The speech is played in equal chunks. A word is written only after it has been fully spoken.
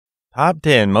Top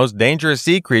 10 Most Dangerous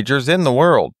Sea Creatures in the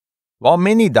World. While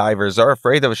many divers are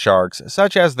afraid of sharks,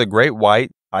 such as the great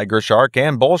white, tiger shark,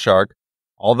 and bull shark,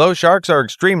 although sharks are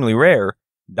extremely rare,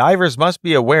 divers must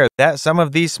be aware that some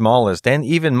of these smallest and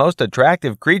even most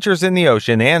attractive creatures in the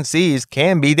ocean and seas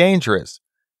can be dangerous.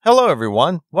 Hello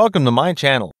everyone, welcome to my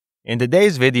channel. In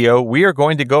today's video, we are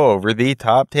going to go over the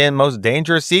top 10 most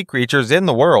dangerous sea creatures in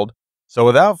the world, so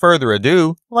without further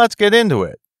ado, let's get into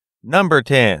it. Number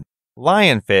 10.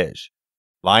 Lionfish.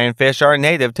 Lionfish are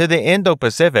native to the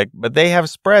Indo-Pacific, but they have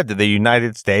spread to the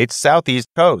United States southeast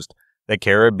coast, the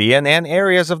Caribbean, and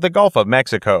areas of the Gulf of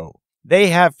Mexico. They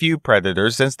have few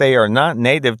predators since they are not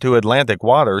native to Atlantic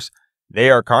waters. They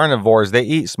are carnivores that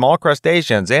eat small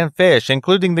crustaceans and fish,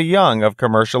 including the young of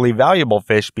commercially valuable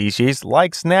fish species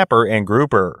like snapper and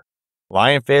grouper.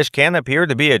 Lionfish can appear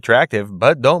to be attractive,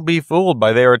 but don't be fooled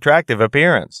by their attractive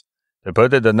appearance. To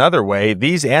put it another way,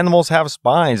 these animals have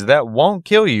spines that won't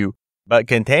kill you, but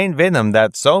contain venom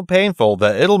that's so painful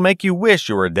that it'll make you wish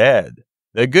you were dead.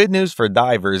 The good news for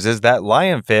divers is that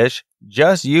lionfish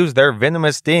just use their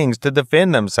venomous stings to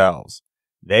defend themselves.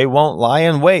 They won't lie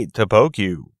in wait to poke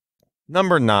you.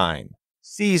 Number 9.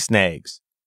 Sea snakes.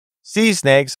 Sea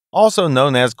snakes, also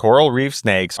known as coral reef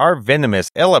snakes, are venomous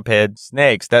elipid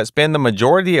snakes that spend the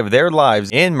majority of their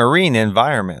lives in marine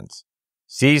environments.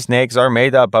 Sea snakes are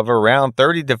made up of around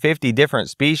 30 to 50 different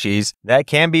species that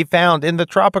can be found in the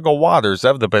tropical waters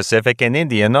of the Pacific and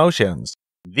Indian Oceans.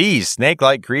 These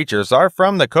snake-like creatures are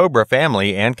from the cobra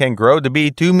family and can grow to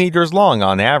be 2 meters long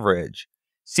on average.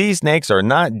 Sea snakes are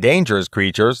not dangerous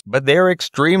creatures, but their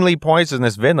extremely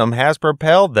poisonous venom has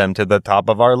propelled them to the top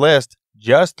of our list.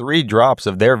 Just 3 drops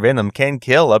of their venom can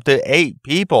kill up to 8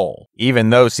 people. Even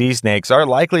though sea snakes are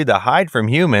likely to hide from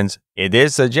humans, it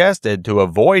is suggested to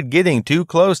avoid getting too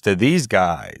close to these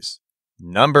guys.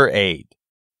 Number 8.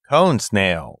 Cone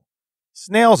snail.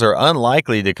 Snails are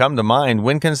unlikely to come to mind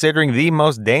when considering the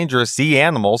most dangerous sea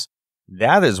animals.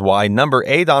 That is why number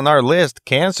 8 on our list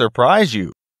can surprise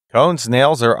you. Cone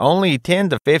snails are only 10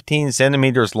 to 15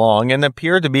 centimeters long and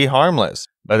appear to be harmless,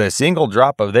 but a single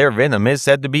drop of their venom is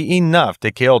said to be enough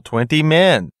to kill 20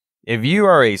 men. If you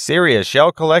are a serious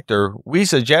shell collector, we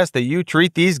suggest that you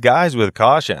treat these guys with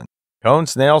caution. Cone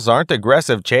snails aren't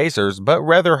aggressive chasers, but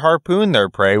rather harpoon their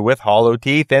prey with hollow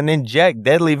teeth and inject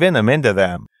deadly venom into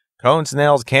them. Cone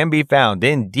snails can be found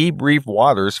in deep reef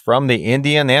waters from the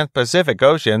Indian and Pacific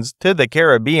Oceans to the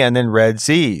Caribbean and Red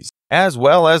Seas, as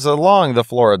well as along the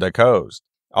Florida coast.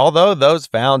 Although those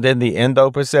found in the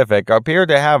Indo-Pacific appear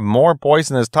to have more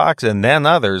poisonous toxin than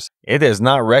others, it is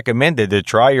not recommended to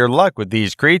try your luck with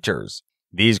these creatures.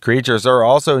 These creatures are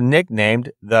also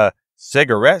nicknamed the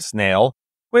cigarette snail,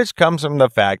 which comes from the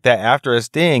fact that after a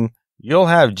sting, you'll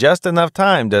have just enough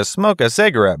time to smoke a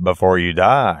cigarette before you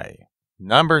die.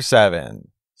 Number 7.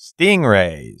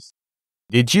 Stingrays.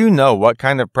 Did you know what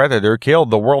kind of predator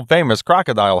killed the world-famous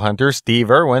crocodile hunter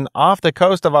Steve Irwin off the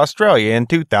coast of Australia in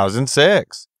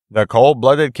 2006? The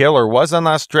cold-blooded killer was an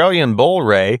Australian bull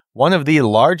ray, one of the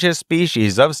largest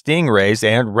species of stingrays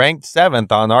and ranked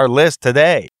 7th on our list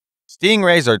today.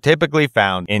 Stingrays are typically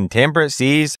found in temperate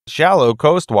seas, shallow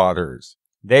coast waters.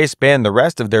 They spend the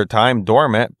rest of their time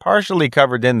dormant, partially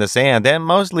covered in the sand and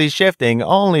mostly shifting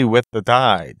only with the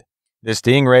tide. The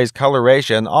stingray's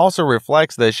coloration also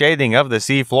reflects the shading of the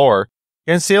seafloor,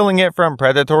 concealing it from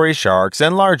predatory sharks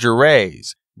and larger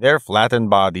rays. Their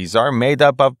flattened bodies are made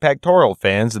up of pectoral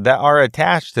fins that are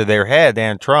attached to their head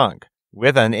and trunk,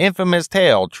 with an infamous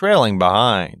tail trailing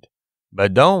behind.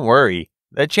 But don't worry,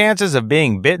 the chances of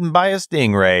being bitten by a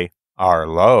stingray are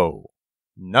low.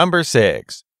 Number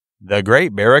 6. The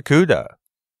Great Barracuda.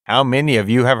 How many of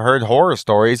you have heard horror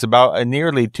stories about a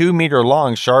nearly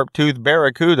 2-meter-long sharp-toothed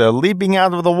barracuda leaping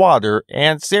out of the water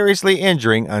and seriously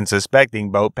injuring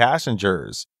unsuspecting boat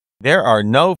passengers? There are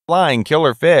no flying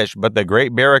killer fish, but the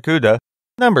Great Barracuda,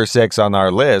 number 6 on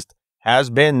our list, has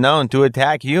been known to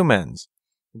attack humans.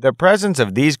 The presence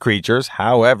of these creatures,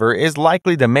 however, is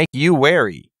likely to make you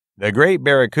wary. The Great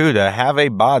Barracuda have a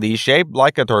body shaped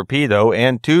like a torpedo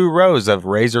and 2 rows of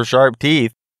razor-sharp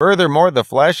teeth. Furthermore, the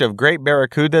flesh of great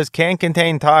barracudas can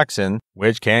contain toxin,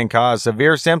 which can cause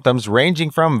severe symptoms ranging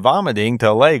from vomiting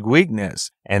to leg weakness,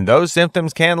 and those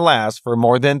symptoms can last for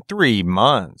more than 3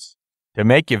 months. To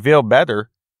make you feel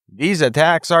better, these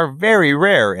attacks are very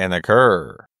rare and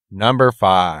occur. Number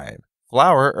 5.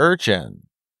 Flower urchin.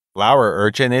 Flower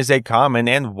urchin is a common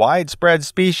and widespread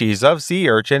species of sea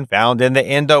urchin found in the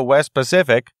Indo-West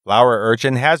Pacific. Flower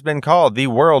urchin has been called the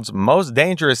world's most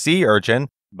dangerous sea urchin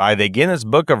by the Guinness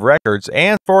Book of Records,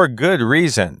 and for good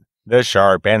reason. The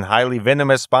sharp and highly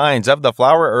venomous spines of the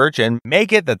flower urchin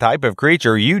make it the type of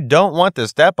creature you don't want to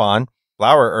step on.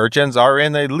 Flower urchins are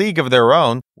in a league of their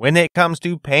own when it comes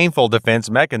to painful defense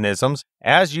mechanisms,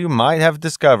 as you might have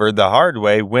discovered the hard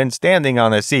way when standing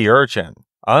on a sea urchin.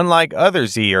 Unlike other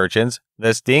sea urchins,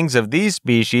 the stings of these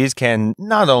species can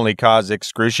not only cause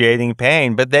excruciating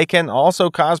pain, but they can also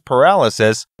cause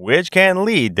paralysis, which can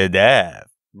lead to death.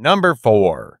 Number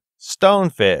 4.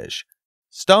 Stonefish.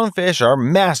 Stonefish are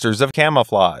masters of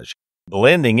camouflage,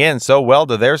 blending in so well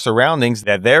to their surroundings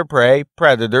that their prey,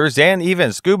 predators, and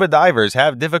even scuba divers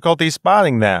have difficulty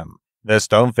spotting them. The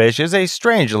stonefish is a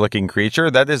strange-looking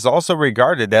creature that is also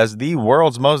regarded as the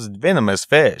world's most venomous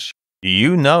fish. Do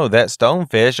you know that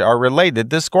stonefish are related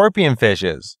to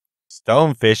scorpionfishes?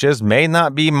 Stonefishes may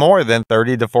not be more than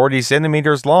 30 to 40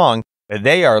 centimeters long, but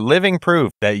they are living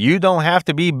proof that you don't have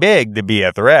to be big to be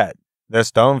a threat. The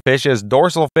stonefish's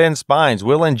dorsal fin spines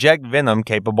will inject venom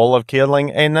capable of killing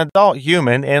an adult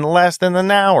human in less than an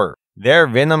hour. Their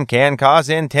venom can cause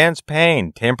intense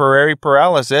pain, temporary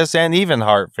paralysis, and even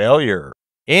heart failure.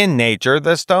 In nature,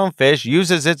 the stonefish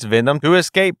uses its venom to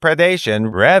escape predation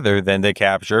rather than to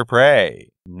capture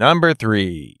prey. Number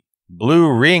 3.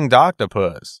 Blue-ringed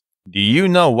octopus. Do you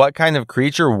know what kind of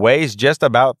creature weighs just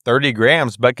about 30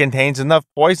 grams but contains enough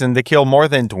poison to kill more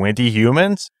than 20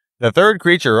 humans? The third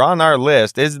creature on our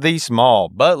list is the small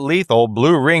but lethal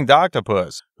blue-ringed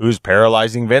octopus, whose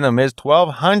paralyzing venom is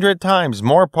 1,200 times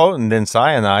more potent than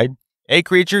cyanide, a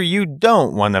creature you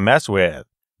don't want to mess with.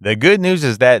 The good news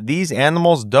is that these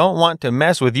animals don't want to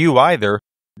mess with you either.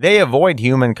 They avoid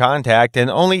human contact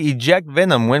and only eject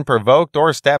venom when provoked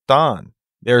or stepped on.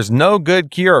 There's no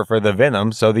good cure for the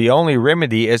venom, so the only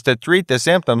remedy is to treat the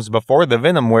symptoms before the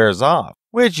venom wears off,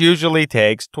 which usually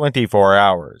takes 24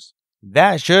 hours.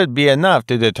 That should be enough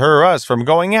to deter us from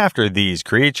going after these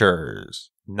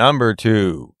creatures. Number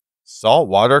 2.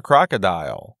 Saltwater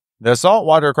crocodile. The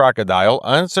saltwater crocodile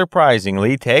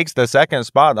unsurprisingly takes the second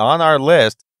spot on our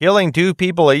list, killing 2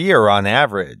 people a year on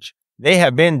average. They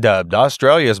have been dubbed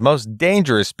Australia's most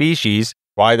dangerous species,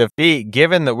 quite a feat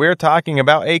given that we're talking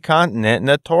about a continent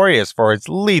notorious for its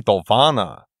lethal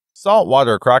fauna.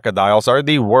 Saltwater crocodiles are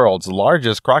the world's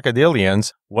largest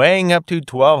crocodilians, weighing up to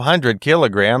 1,200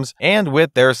 kilograms, and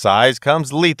with their size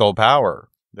comes lethal power.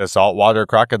 The saltwater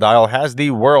crocodile has the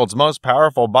world's most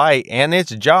powerful bite, and its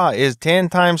jaw is 10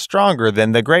 times stronger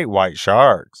than the great white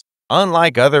sharks.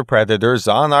 Unlike other predators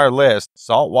on our list,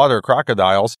 saltwater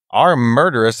crocodiles are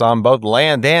murderous on both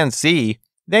land and sea.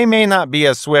 They may not be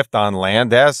as swift on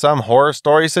land as some horror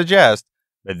stories suggest,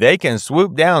 but they can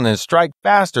swoop down and strike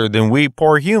faster than we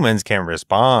poor humans can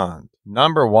respond.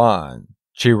 Number 1.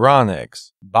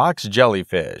 Chironix, box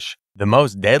jellyfish. The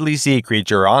most deadly sea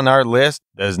creature on our list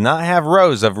does not have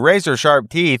rows of razor-sharp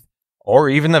teeth or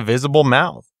even a visible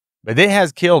mouth, but it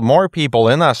has killed more people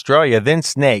in Australia than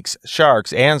snakes,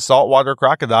 sharks, and saltwater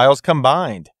crocodiles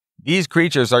combined. These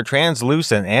creatures are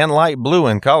translucent and light blue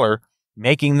in color,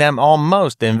 making them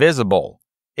almost invisible.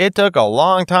 It took a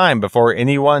long time before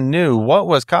anyone knew what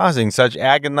was causing such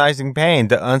agonizing pain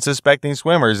to unsuspecting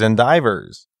swimmers and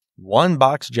divers. One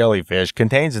box jellyfish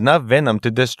contains enough venom to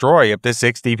destroy up to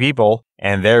 60 people,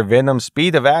 and their venom's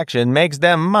speed of action makes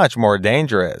them much more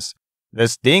dangerous. The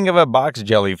sting of a box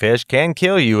jellyfish can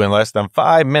kill you in less than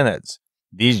 5 minutes.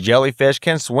 These jellyfish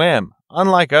can swim,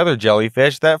 unlike other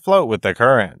jellyfish that float with the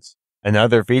currents.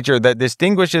 Another feature that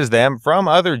distinguishes them from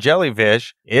other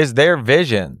jellyfish is their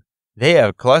vision. They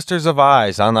have clusters of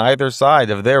eyes on either side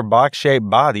of their box-shaped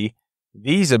body.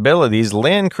 These abilities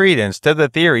lend credence to the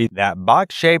theory that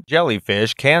box-shaped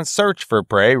jellyfish can search for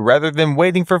prey rather than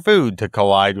waiting for food to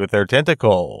collide with their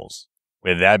tentacles.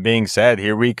 With that being said,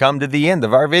 here we come to the end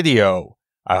of our video.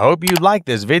 I hope you liked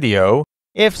this video.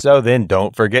 If so, then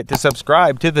don't forget to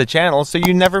subscribe to the channel so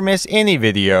you never miss any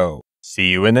video. See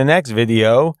you in the next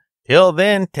video. Till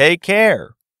then, take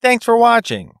care. Thanks for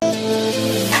watching.